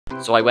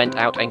So I went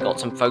out and got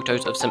some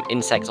photos of some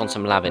insects on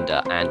some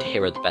lavender, and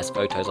here are the best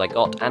photos I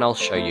got, and I'll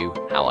show you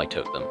how I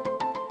took them.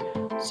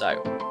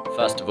 So,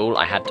 first of all,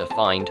 I had to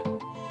find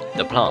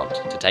the plant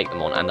to take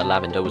them on, and the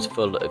lavender was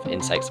full of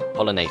insects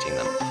pollinating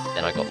them.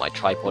 Then I got my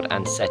tripod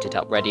and set it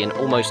up ready, and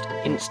almost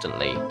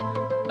instantly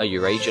a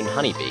Eurasian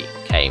honeybee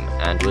came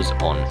and was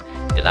on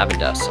the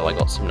lavender, so I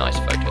got some nice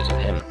photos of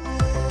him.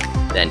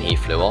 Then he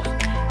flew off,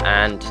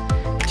 and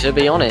to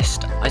be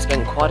honest, I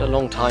spent quite a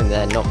long time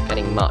there not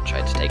getting much. I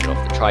had to take it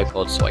off the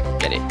tripod so I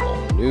could get it more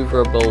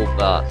maneuverable,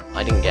 but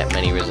I didn't get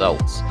many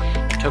results.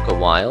 It took a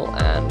while,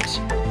 and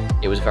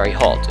it was very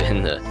hot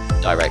in the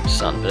direct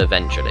sun, but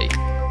eventually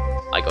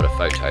I got a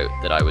photo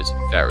that I was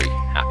very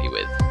happy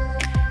with.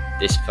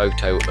 This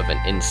photo of an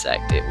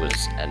insect, it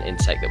was an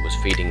insect that was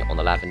feeding on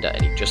the lavender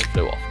and he just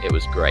flew off. It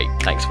was great.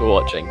 Thanks for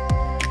watching.